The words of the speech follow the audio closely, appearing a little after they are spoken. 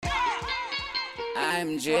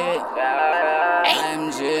IMG,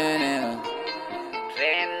 nigga.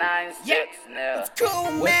 396 nigga. Cool,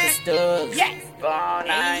 with the studs.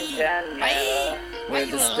 4910 nigga. With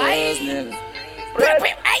the studs, nigga.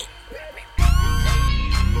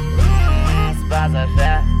 Spaza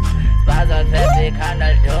fett, ich kann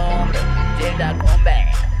das tun. Jeder Comeback.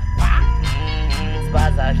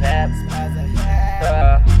 Spaza fett.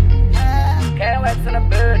 Can't wait to the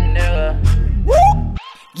burden, nigga.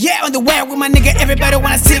 Yeah, on the way with my nigga, everybody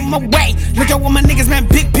wanna sit my way. Look at what my niggas, man,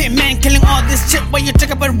 big pit, man, killing all this shit. When you talk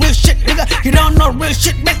about real shit, nigga, you don't know real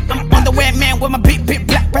shit, man. I'm on the way, man, with my big pit,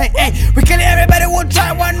 black bag, ayy. We killing everybody who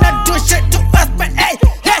try, wanna do shit to us, but ayy,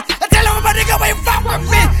 hey, I tell them my nigga, when you fuck with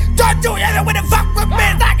me, don't do anything when you fuck with me.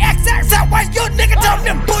 It's like XXL, why you nigga tell me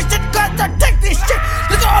bullshit, cause I take this shit.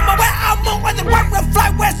 Look on my way, I'm on when the work will fly,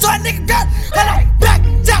 where so a nigga got, and I'm back,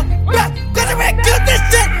 down, back, cause I make you this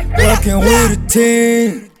shit. Working with a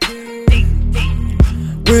team,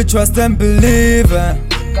 we trust and believe.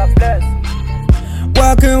 God bless.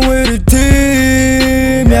 Working with a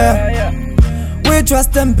team, yeah. We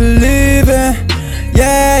trust and believe,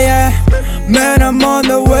 yeah. Man, I'm on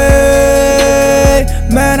the way.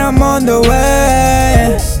 Man, I'm on the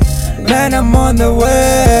way. Man, I'm on the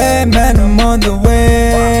way. Man, I'm on the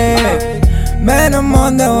way. Man, I'm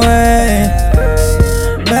on the way.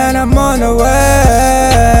 Man, I'm on the way.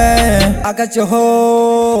 I got your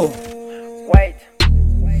hoe. Wait,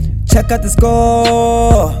 Check out the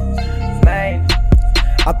score. man,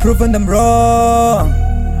 I've proven them wrong,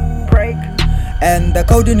 break, and the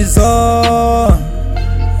coding is on.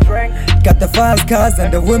 drink. Got the fast cars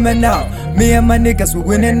and the women out. Me and my niggas, we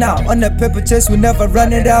winning now. On the paper chase, we never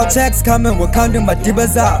run it out. Checks coming, we're counting my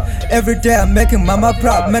divas out. Every day I'm making mama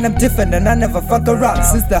proud. Man, I'm different and I never fuck around.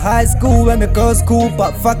 Since the high school when the girls cool,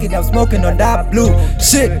 but fuck it, I'm smoking on that blue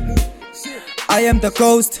shit. I am the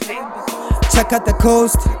ghost. Check out the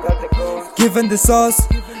coast. Giving the sauce,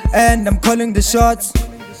 and I'm calling the shots.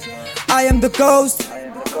 I am the ghost.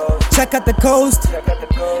 Check out the coast.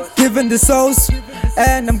 Giving the sauce,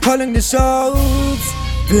 and I'm calling the shots.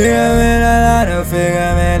 Figure me la lana,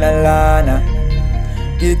 figure me la lana.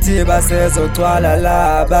 Kitiba says o twala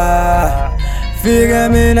laba. Figure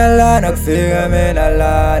me la lana, figure me la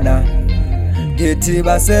lana.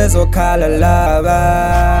 Kitiba says o kala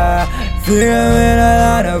laba. Figure me la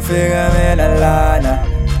lana, figure me la lana.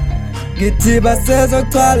 Kitiba says o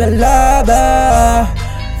twala laba.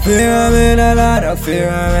 Figure me la lana,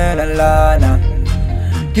 figure me la lana.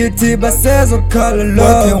 Kitiba says o kala laba.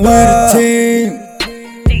 Working with a team,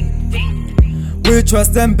 we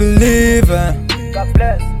trust and believe. God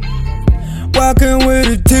bless. Working with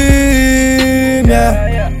a team,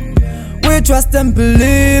 yeah. We trust and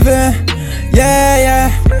believe, yeah.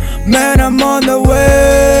 Man, I'm on the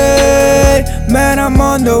way. Man, I'm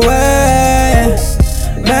on the way.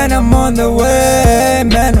 Man, I'm on the way.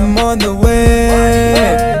 Man, I'm on the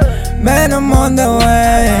way. Man, I'm on the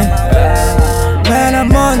way. Man,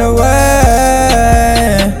 I'm on the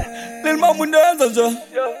way. Lil mama ndenza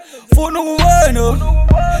funa ukuwena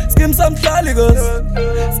skim some scaligos,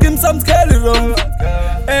 skim some scalirons,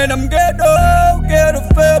 and I'm ghetto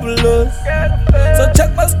fabulous. So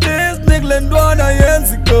check my stills, nigga, and wanna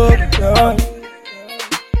go.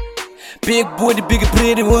 Big booty, big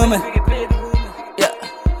pretty woman. Yeah.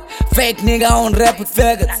 Fake nigga on rap with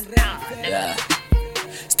faggots. Yeah.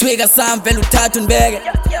 Stwiga some velu tatun bag.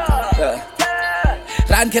 Yeah.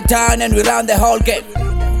 Round Cape Town and we round the whole game.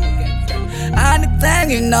 I ain't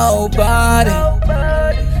thanking nobody.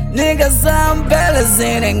 Niggas, I'm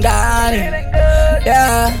balancing and got it.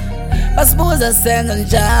 Yeah. Basbuza sending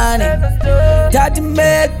Johnny. Tati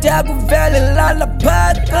made Taku Valley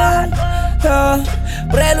Lalapatan.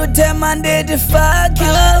 Brelu Temande to fuck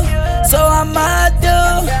you. So I'ma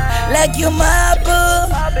do like you my boo.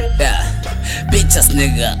 Yeah. Bitches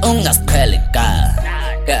nigga, ungas pelika.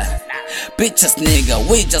 Yeah. Bitches nigga,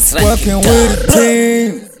 we just rank Working with a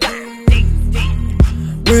team,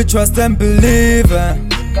 we trust and believe.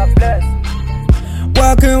 God bless.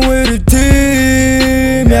 Working with a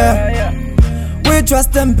team, yeah. We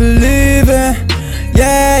trust and believe,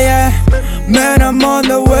 yeah. Man, I'm on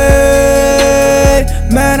the way.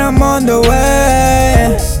 Man, I'm on the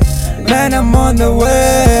way. Man, I'm on the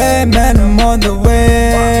way. Man, I'm on the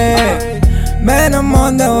way. Man, I'm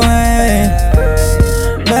on the way.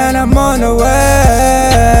 Man, I'm on the way.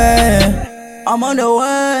 I'm on the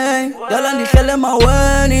way, girl, I'm the my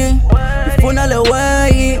way. Before the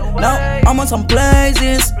way, now I'm on some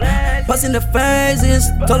places, passing the phases.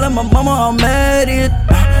 Told my mama I made it.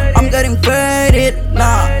 I'm getting faded,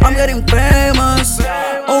 nah, I'm getting famous.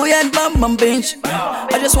 Oh yeah, bam bitch.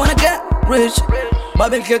 I just wanna get rich.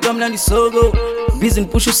 Babel ke come down the sogo. busy and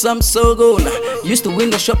push you some so good. Used to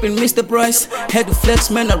window shopping, Mr. Price. Had to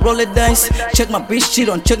flex, man, I roll the dice. Check my bitch, she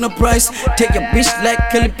don't check no price. Take your bitch like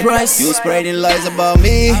Kelly Price. You spreading lies about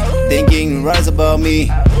me, thinking rise about me.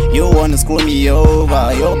 You wanna screw me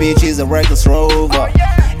over. Your bitch is a reckless rover.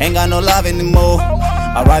 Ain't got no love anymore.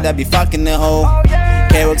 I'd rather be fucking the hoe.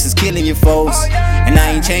 K-Rox is killing your foes, and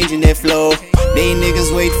I ain't changing their flow. They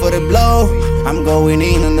niggas wait for the blow. I'm going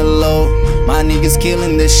in on the low. My niggas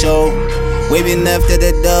killing the show. We been after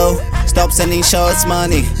the dough. Stop sending shots,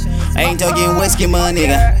 money. I ain't talking whiskey money.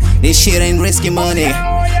 This shit ain't risky money.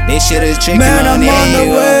 This shit is tricky Man, money. I'm on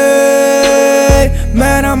the way.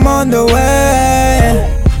 Man, I'm on the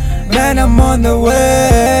way. Man, I'm on the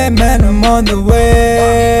way. Man, I'm on the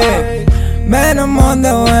way. Man, I'm on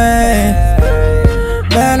the way.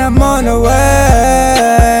 Man, I'm on the way.